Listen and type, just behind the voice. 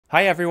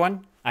Hi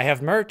everyone, I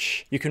have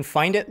merch. You can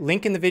find it,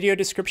 link in the video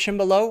description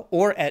below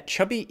or at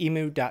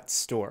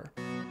chubbyemu.store.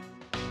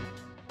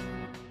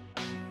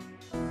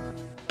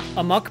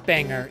 A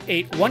mukbanger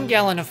ate 1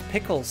 gallon of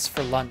pickles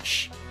for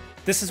lunch.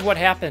 This is what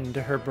happened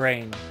to her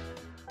brain.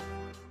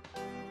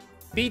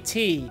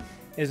 BT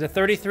is a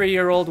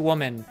 33-year-old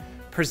woman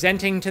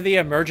presenting to the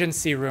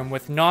emergency room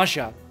with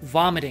nausea,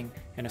 vomiting,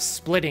 and a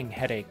splitting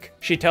headache.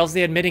 She tells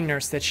the admitting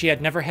nurse that she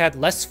had never had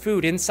less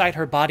food inside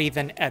her body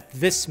than at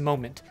this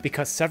moment,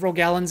 because several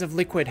gallons of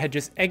liquid had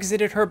just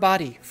exited her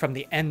body from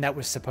the end that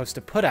was supposed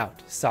to put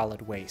out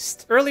solid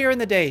waste. Earlier in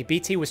the day,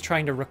 BT was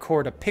trying to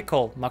record a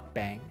pickle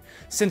mukbang.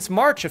 Since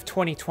March of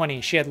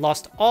 2020, she had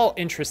lost all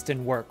interest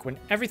in work when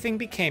everything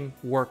became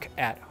work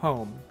at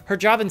home. Her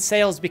job in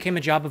sales became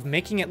a job of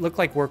making it look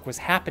like work was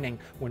happening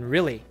when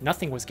really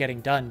nothing was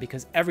getting done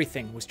because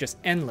everything was just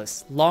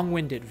endless,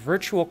 long-winded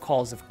virtual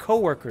calls of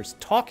coworkers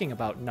talking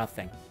about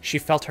nothing. She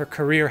felt her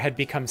career had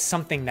become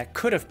something that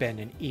could have been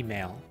an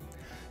email.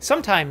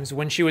 Sometimes,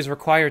 when she was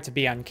required to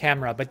be on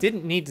camera but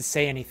didn't need to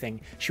say anything,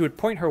 she would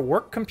point her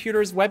work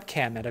computer's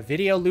webcam at a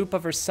video loop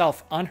of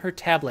herself on her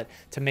tablet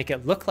to make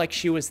it look like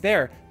she was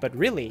there, but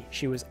really,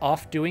 she was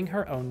off doing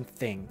her own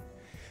thing.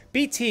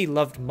 BT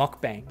loved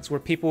mukbangs, where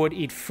people would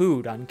eat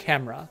food on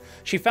camera.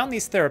 She found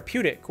these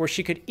therapeutic, where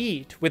she could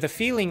eat with a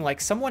feeling like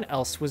someone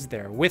else was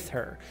there with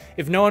her.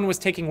 If no one was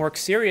taking work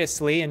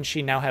seriously and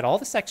she now had all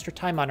this extra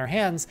time on her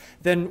hands,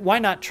 then why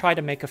not try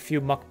to make a few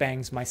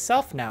mukbangs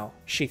myself now,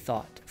 she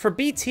thought. For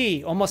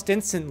BT, almost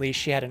instantly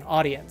she had an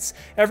audience.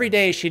 Every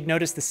day she'd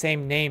notice the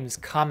same names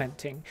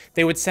commenting.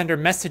 They would send her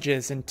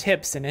messages and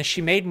tips, and as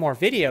she made more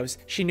videos,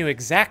 she knew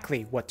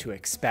exactly what to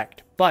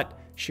expect. But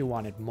she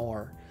wanted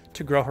more.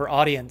 To grow her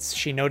audience,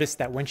 she noticed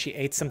that when she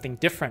ate something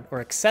different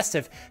or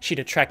excessive, she'd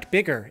attract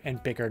bigger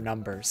and bigger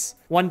numbers.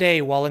 One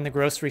day, while in the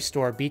grocery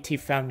store, BT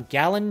found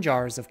gallon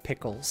jars of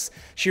pickles.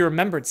 She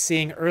remembered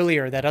seeing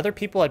earlier that other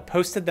people had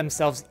posted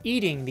themselves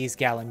eating these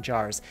gallon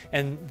jars,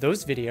 and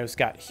those videos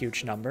got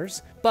huge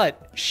numbers.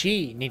 But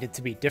she needed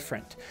to be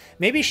different.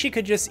 Maybe she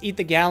could just eat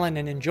the gallon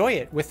and enjoy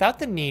it without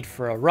the need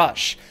for a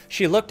rush.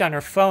 She looked on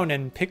her phone,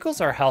 and pickles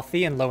are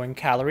healthy and low in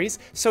calories,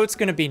 so it's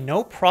going to be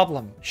no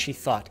problem, she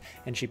thought,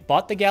 and she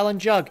bought the gallon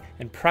jug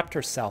and prepped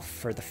herself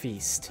for the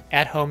feast.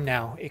 At home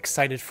now,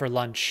 excited for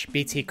lunch,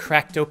 BT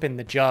cracked open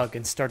the jug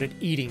and started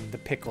eating the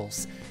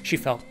pickles. She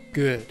felt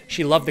good.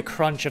 She loved the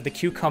crunch of the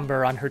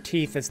cucumber on her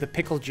teeth as the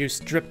pickle juice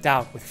dripped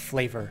out with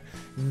flavor.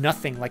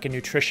 Nothing like a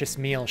nutritious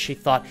meal, she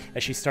thought,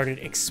 as she started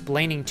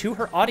explaining to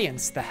her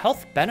audience the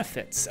health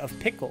benefits of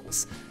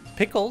pickles.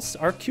 Pickles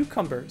are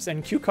cucumbers,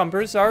 and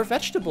cucumbers are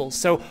vegetables,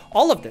 so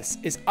all of this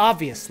is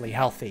obviously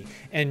healthy.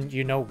 And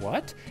you know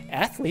what?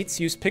 Athletes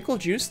use pickle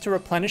juice to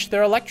replenish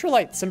their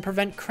electrolytes and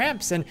prevent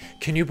cramps, and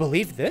can you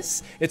believe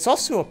this? It's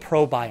also a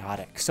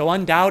probiotic, so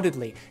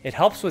undoubtedly it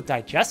helps with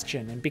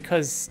digestion, and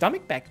because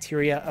stomach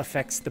bacteria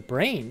affects the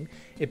brain,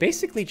 it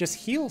basically just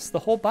heals the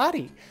whole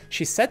body,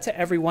 she said to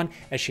everyone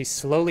as she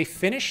slowly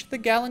finished the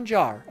gallon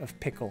jar of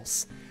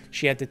pickles.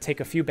 She had to take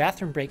a few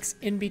bathroom breaks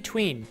in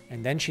between,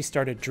 and then she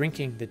started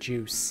drinking the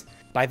juice.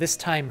 By this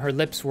time, her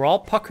lips were all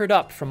puckered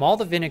up from all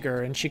the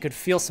vinegar, and she could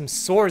feel some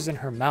sores in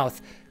her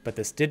mouth, but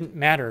this didn't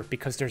matter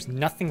because there's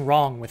nothing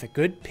wrong with a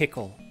good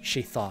pickle,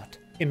 she thought.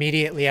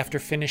 Immediately after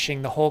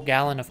finishing the whole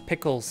gallon of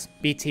pickles,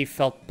 BT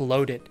felt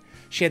bloated.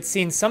 She had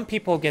seen some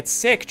people get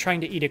sick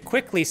trying to eat it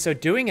quickly, so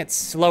doing it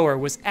slower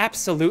was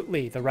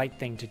absolutely the right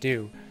thing to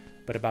do.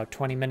 But about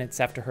 20 minutes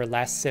after her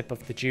last sip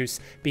of the juice,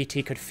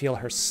 BT could feel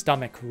her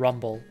stomach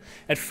rumble.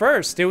 At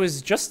first, it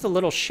was just a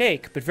little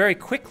shake, but very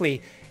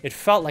quickly, it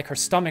felt like her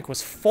stomach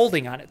was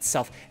folding on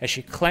itself as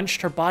she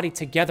clenched her body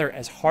together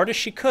as hard as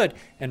she could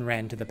and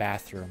ran to the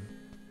bathroom.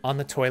 On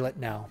the toilet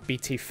now,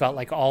 BT felt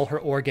like all her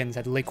organs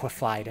had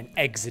liquefied and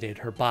exited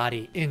her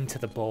body into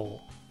the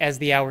bowl. As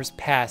the hours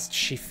passed,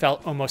 she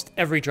felt almost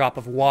every drop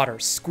of water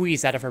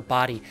squeeze out of her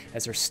body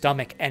as her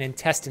stomach and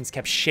intestines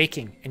kept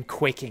shaking and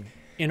quaking.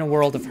 In a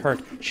world of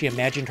hurt, she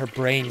imagined her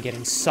brain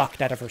getting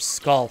sucked out of her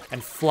skull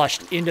and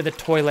flushed into the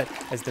toilet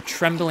as the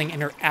trembling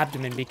in her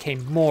abdomen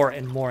became more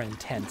and more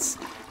intense.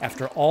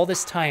 After all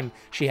this time,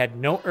 she had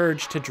no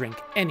urge to drink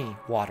any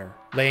water.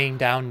 Laying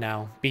down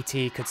now,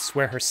 BT could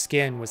swear her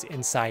skin was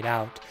inside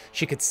out.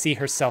 She could see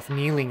herself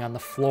kneeling on the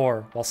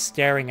floor while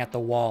staring at the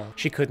wall.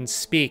 She couldn't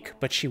speak,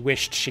 but she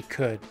wished she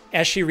could.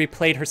 As she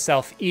replayed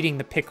herself eating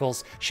the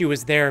pickles, she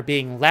was there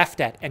being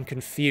laughed at and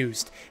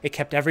confused. It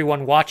kept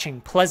everyone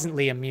watching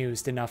pleasantly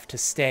amused enough to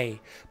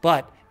stay.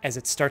 But as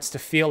it starts to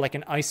feel like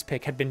an ice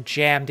pick had been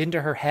jammed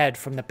into her head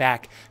from the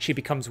back, she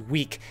becomes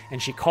weak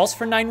and she calls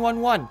for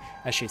 911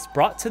 as she's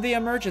brought to the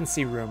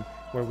emergency room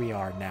where we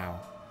are now.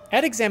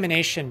 At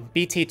examination,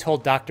 BT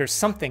told doctors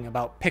something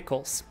about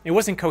pickles. It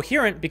wasn't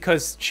coherent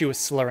because she was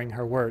slurring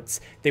her words.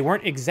 They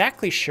weren't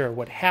exactly sure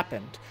what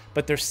happened,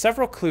 but there's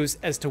several clues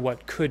as to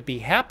what could be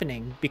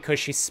happening because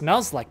she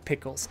smells like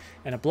pickles,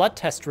 and a blood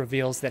test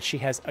reveals that she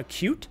has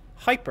acute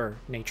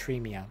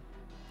hypernatremia.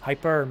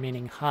 hyper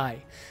meaning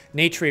high.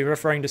 Natri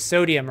referring to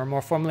sodium, or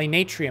more formally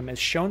natrium, is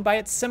shown by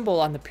its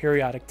symbol on the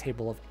periodic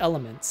table of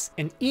elements.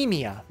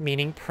 Anemia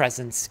meaning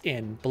presence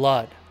in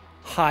blood.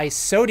 High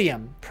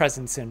sodium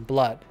presence in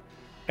blood.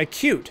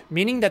 Acute,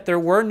 meaning that there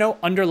were no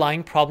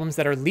underlying problems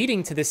that are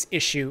leading to this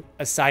issue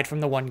aside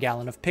from the 1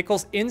 gallon of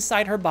pickles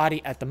inside her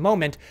body at the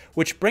moment,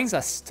 which brings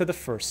us to the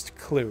first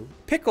clue.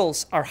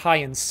 Pickles are high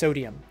in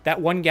sodium. That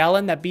 1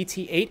 gallon that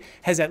BT ate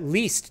has at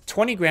least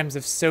 20 grams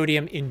of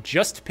sodium in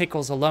just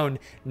pickles alone,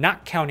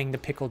 not counting the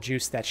pickle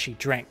juice that she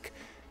drank.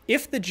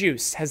 If the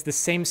juice has the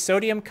same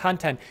sodium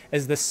content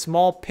as the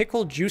small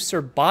pickle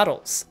juicer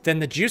bottles, then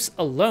the juice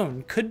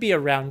alone could be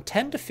around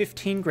 10 to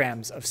 15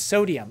 grams of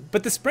sodium.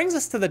 But this brings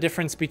us to the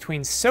difference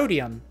between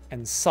sodium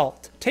and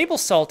salt. Table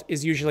salt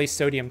is usually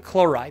sodium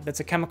chloride.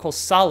 That's a chemical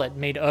solid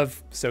made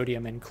of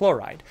sodium and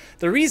chloride.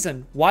 The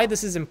reason why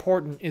this is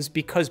important is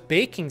because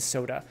baking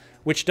soda,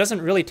 which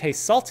doesn't really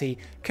taste salty,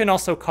 can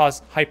also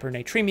cause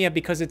hypernatremia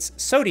because it's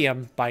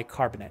sodium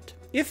bicarbonate.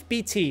 If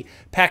BT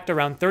packed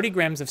around 30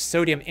 grams of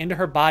sodium into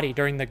her body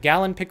during the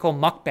gallon pickle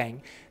mukbang,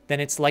 then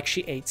it's like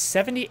she ate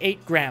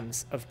 78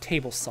 grams of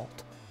table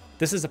salt.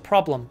 This is a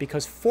problem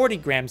because 40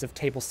 grams of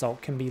table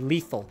salt can be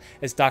lethal,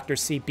 as doctors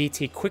see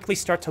BT quickly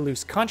start to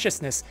lose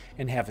consciousness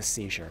and have a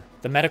seizure.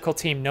 The medical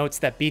team notes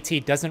that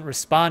BT doesn't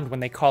respond when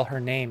they call her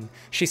name.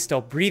 She's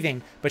still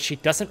breathing, but she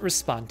doesn't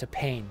respond to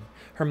pain.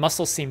 Her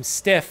muscles seem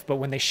stiff, but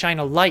when they shine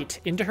a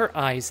light into her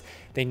eyes,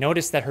 they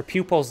notice that her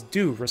pupils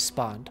do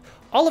respond.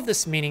 All of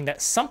this meaning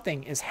that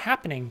something is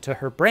happening to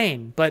her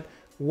brain, but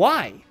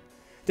why?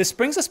 This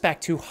brings us back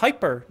to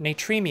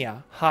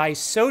hypernatremia, high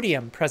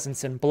sodium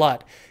presence in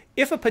blood.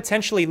 If a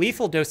potentially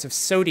lethal dose of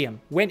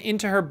sodium went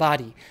into her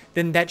body,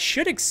 then that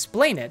should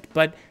explain it,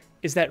 but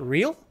is that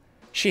real?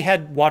 She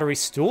had watery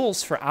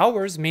stools for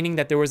hours, meaning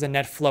that there was a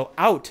net flow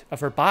out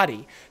of her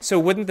body. So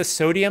wouldn't the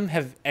sodium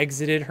have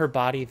exited her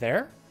body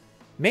there?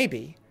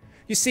 Maybe.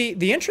 You see,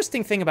 the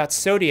interesting thing about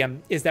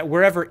sodium is that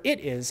wherever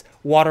it is,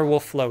 water will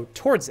flow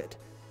towards it.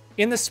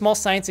 In this small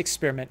science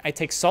experiment, I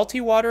take salty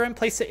water and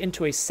place it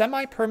into a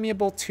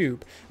semi-permeable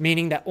tube,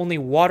 meaning that only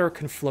water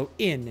can flow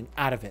in and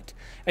out of it.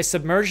 I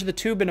submerge the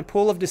tube in a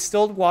pool of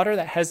distilled water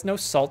that has no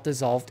salt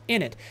dissolved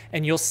in it,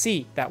 and you'll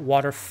see that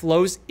water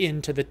flows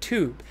into the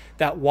tube.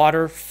 That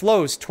water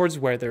flows towards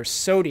where there's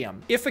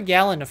sodium. If a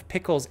gallon of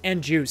pickles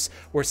and juice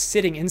were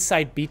sitting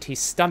inside BT's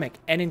stomach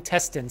and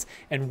intestines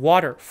and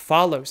water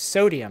follows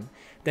sodium,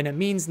 then it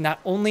means not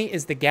only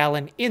is the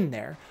gallon in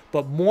there,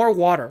 but more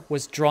water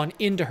was drawn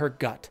into her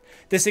gut.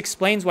 This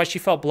explains why she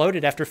felt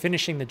bloated after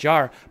finishing the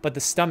jar, but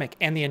the stomach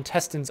and the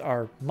intestines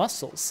are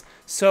muscles.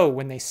 So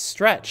when they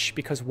stretch,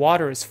 because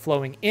water is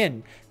flowing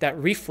in, that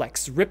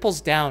reflex ripples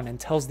down and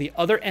tells the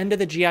other end of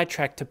the GI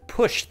tract to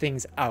push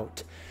things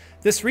out.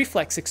 This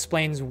reflex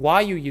explains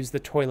why you use the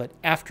toilet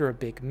after a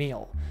big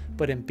meal.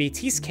 But in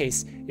BT's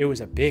case, it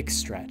was a big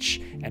stretch,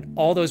 and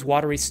all those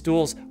watery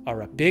stools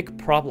are a big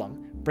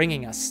problem,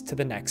 bringing us to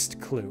the next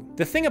clue.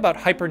 The thing about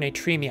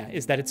hypernatremia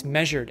is that it's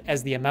measured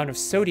as the amount of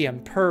sodium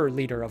per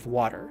liter of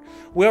water.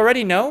 We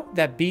already know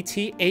that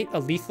BT ate a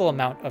lethal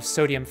amount of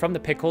sodium from the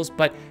pickles,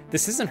 but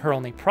this isn't her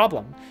only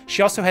problem.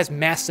 She also has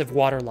massive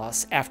water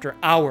loss after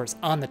hours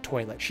on the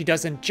toilet. She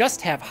doesn't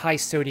just have high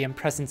sodium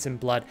presence in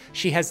blood,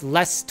 she has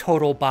less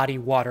total body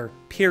water,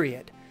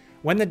 period.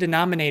 When the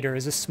denominator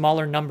is a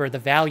smaller number, the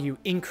value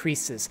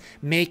increases,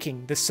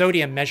 making the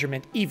sodium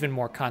measurement even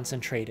more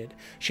concentrated.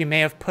 She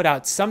may have put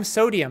out some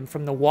sodium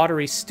from the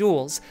watery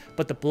stools,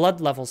 but the blood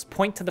levels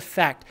point to the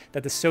fact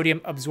that the sodium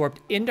absorbed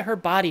into her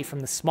body from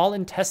the small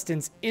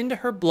intestines into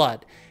her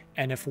blood.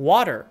 And if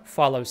water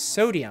follows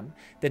sodium,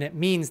 then it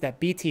means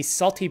that BT's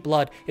salty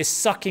blood is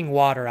sucking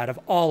water out of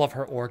all of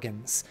her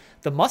organs.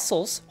 The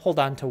muscles hold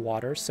on to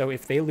water, so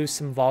if they lose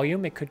some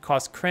volume, it could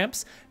cause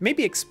cramps,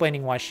 maybe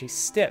explaining why she's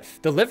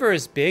stiff. The liver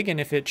is big, and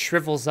if it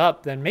shrivels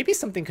up, then maybe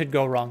something could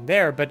go wrong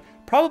there, but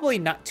probably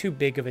not too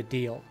big of a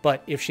deal.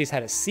 But if she's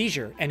had a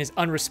seizure and is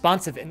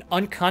unresponsive and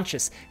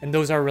unconscious, and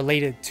those are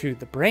related to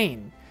the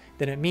brain,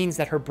 then it means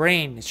that her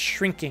brain is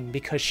shrinking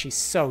because she's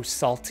so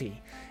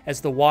salty.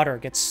 As the water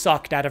gets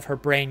sucked out of her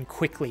brain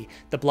quickly,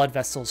 the blood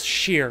vessels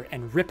shear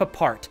and rip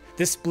apart.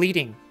 This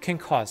bleeding can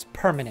cause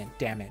permanent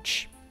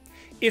damage.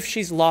 If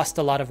she's lost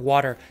a lot of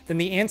water, then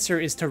the answer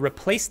is to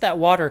replace that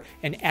water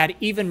and add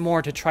even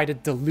more to try to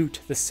dilute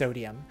the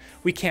sodium.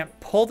 We can't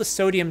pull the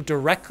sodium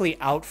directly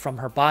out from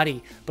her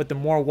body, but the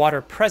more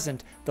water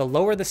present, the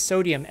lower the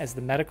sodium as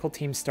the medical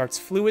team starts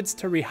fluids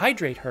to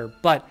rehydrate her,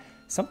 but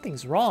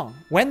something's wrong.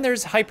 When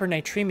there's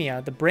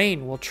hypernatremia, the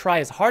brain will try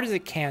as hard as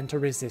it can to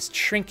resist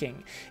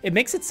shrinking. It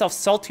makes itself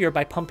saltier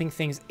by pumping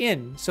things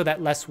in so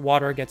that less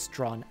water gets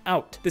drawn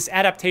out. This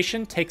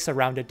adaptation takes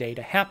around a day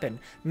to happen,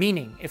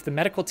 meaning if the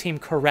medical team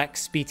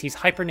corrects BT's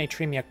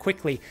hypernatremia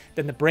quickly,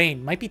 then the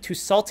brain might be too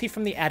salty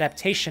from the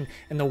adaptation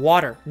and the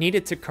water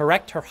needed to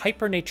correct her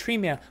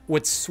hypernatremia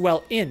would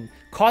swell in,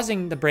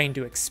 causing the brain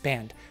to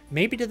expand,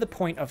 maybe to the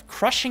point of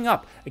crushing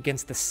up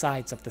against the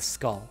sides of the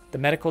skull. The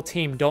medical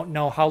team don't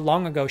know how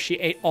long ago she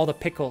ate all the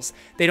pickles.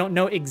 They don't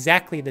know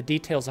exactly the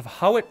details of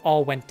how it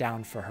all went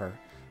down for her.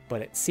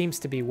 but it seems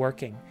to be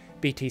working.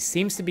 BT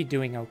seems to be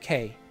doing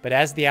okay, but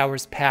as the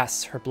hours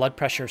pass, her blood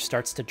pressure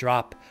starts to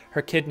drop.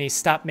 Her kidneys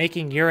stop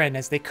making urine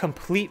as they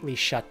completely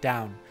shut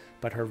down,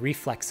 but her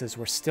reflexes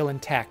were still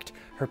intact.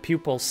 Her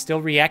pupils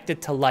still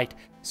reacted to light,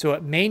 so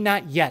it may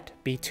not yet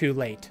be too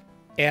late.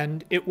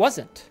 And it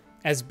wasn't.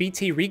 As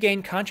BT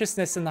regained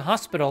consciousness in the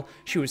hospital,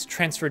 she was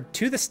transferred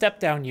to the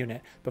step-down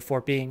unit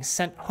before being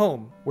sent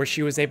home, where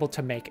she was able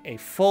to make a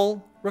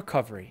full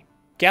recovery.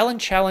 Gallon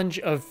challenge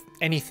of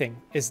anything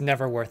is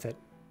never worth it.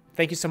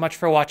 Thank you so much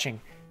for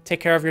watching. Take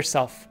care of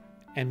yourself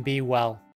and be well.